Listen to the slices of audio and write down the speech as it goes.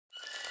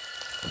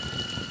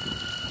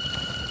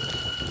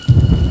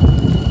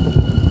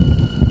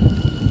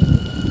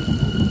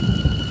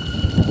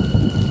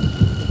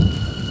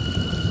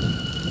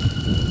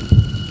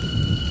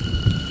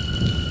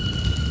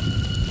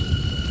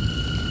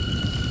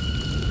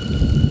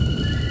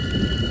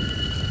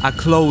I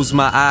close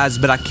my eyes,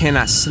 but I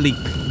cannot sleep.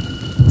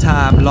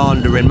 Time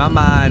laundering, my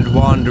mind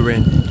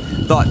wandering.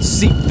 Thoughts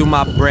seep through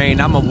my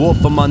brain. I'm a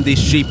wolf among these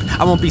sheep.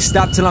 I won't be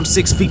stopped till I'm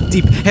 6 feet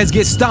deep. Heads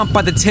get stomped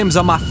by the Timbs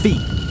on my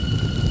feet.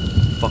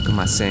 Fuck am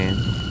I saying?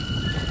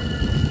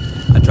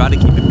 I try to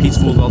keep it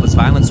peaceful with all this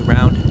violence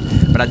around,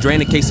 but I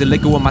drain a case of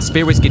liquor when my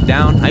spirits get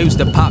down. I used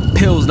to pop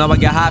pills, now I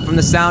get high from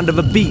the sound of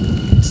a beat.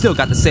 Still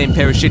got the same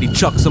pair of shitty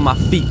chucks on my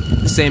feet.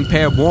 The same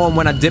pair worn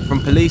when I dipped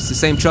from police. The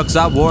same chucks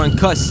I wore in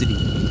custody.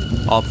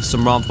 All for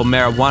some wrongful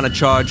marijuana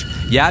charge.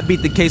 Yeah, I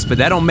beat the case, but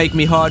that don't make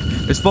me hard.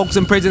 There's folks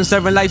in prison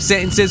serving life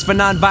sentences for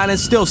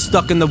non-violence, still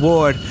stuck in the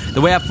ward.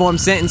 The way I form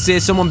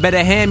sentences, someone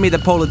better hand me the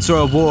Pulitzer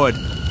Award.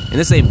 And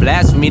this ain't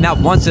blasphemy, not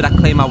once did I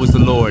claim I was the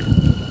Lord.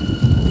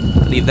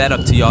 I leave that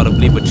up to y'all to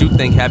believe what you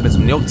think happens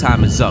when your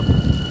time is up.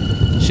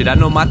 Shit, I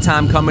know my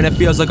time coming, it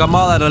feels like I'm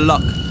all out of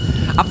luck.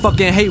 I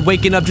fucking hate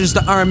waking up just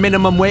to earn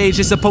minimum wage.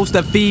 It's supposed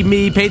to feed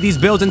me, pay these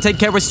bills, and take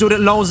care of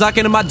student loans.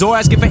 Knocking at my door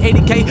asking for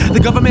 80K. The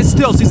government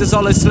still sees us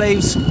all as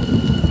slaves.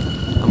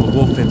 I'm a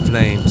wolf in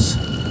flames.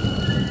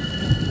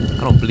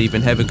 I don't believe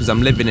in heaven because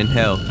I'm living in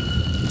hell.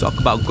 Talk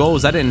about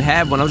goals, I didn't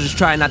have one. I was just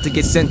trying not to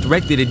get sent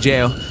directly to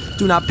jail.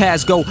 Do not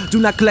pass go, do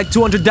not collect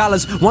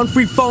 $200. One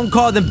free phone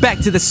call, then back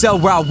to the cell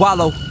where I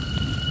wallow.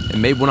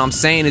 And maybe what I'm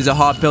saying is a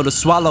hard pill to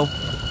swallow.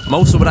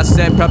 Most of what I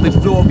said probably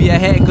flew over your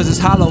head because it's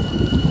hollow.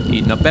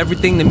 Eating up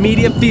everything the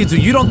media feeds you.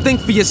 You don't think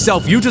for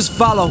yourself, you just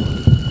follow.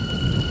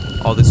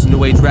 All this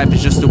new age rap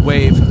is just a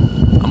wave.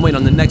 I'm waiting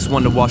on the next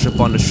one to wash up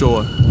on the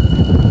shore.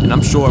 And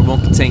I'm sure it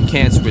won't contain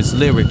cancerous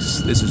lyrics.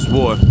 This is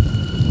war.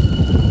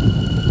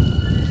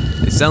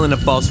 They're selling a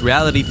false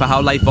reality for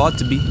how life ought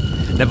to be.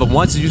 Never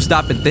once did you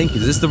stop and think,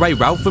 is this the right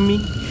route for me?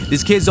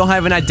 These kids don't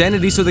have an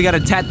identity, so they gotta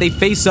tat their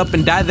face up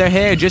and dye their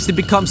hair just to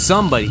become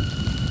somebody.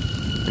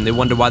 And they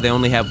wonder why they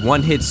only have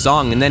one hit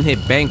song and then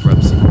hit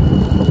bankruptcy.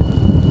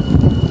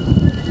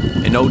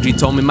 And OG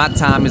told me my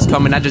time is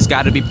coming, I just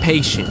gotta be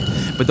patient.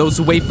 But those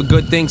who wait for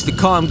good things to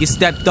come get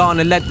stepped on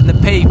and left in the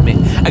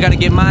pavement. I gotta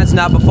get mines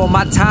now before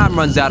my time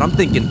runs out. I'm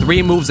thinking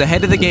 3 moves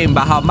ahead of the game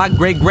about how my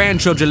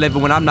great-grandchildren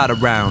living when I'm not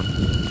around.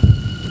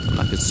 I'm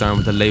not concerned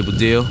with the label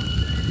deal.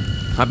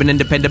 I've been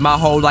independent my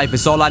whole life,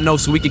 it's all I know,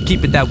 so we can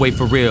keep it that way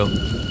for real.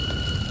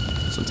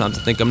 Sometimes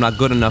I think I'm not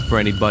good enough for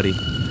anybody.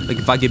 Like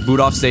if I get booed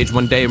off stage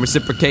one day and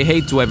reciprocate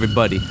hate to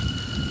everybody.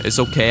 It's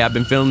okay, I've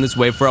been feeling this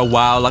way for a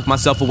while. Lock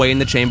myself away in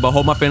the chamber,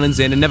 hold my feelings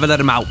in and never let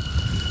them out.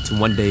 Till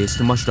one day it's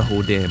too much to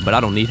hold in, but I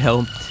don't need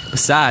help.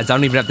 Besides, I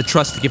don't even have the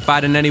trust to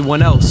confide in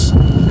anyone else.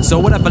 And so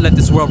whatever I let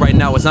this world right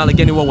now, it's not like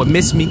anyone would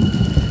miss me.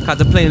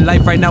 Contemplating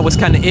life right now is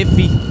kinda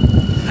iffy.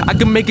 I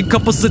can make a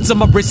couple slits on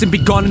my wrist and be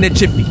gone in a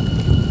jiffy.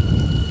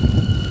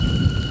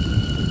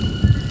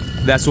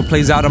 That's what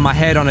plays out in my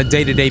head on a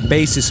day-to-day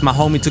basis. My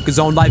homie took his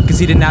own life cause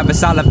he didn't have a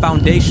solid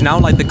foundation. I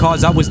don't like the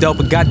cards I was dealt,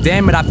 but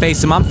goddamn it, I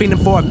face him. I'm feeling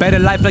for a better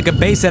life like a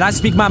bass head. I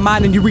speak my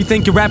mind and you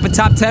rethink your rap a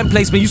top 10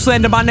 placement. You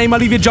slander my name, I'll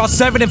leave your jaw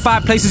 7 in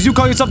 5 places. You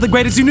call yourself the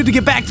greatest, you need to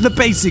get back to the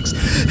basics.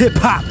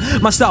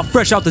 Hip-hop, my style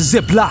fresh out the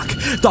ziplock.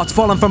 Thoughts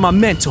falling from my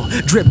mental,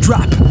 drip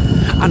drop.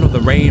 I know the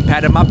rain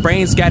pattered my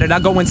brain scattered. I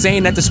go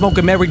insane at the smoke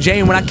of Mary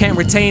Jane when I can't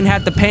retain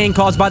half the pain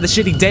caused by the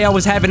shitty day I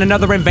was having.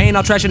 Another in vain.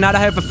 I'll trash it now I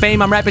have for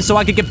fame. I'm rapping so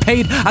I can get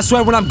paid. I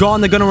swear when I'm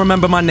gone they're gonna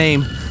remember my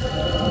name.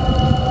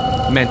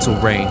 Mental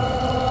rain.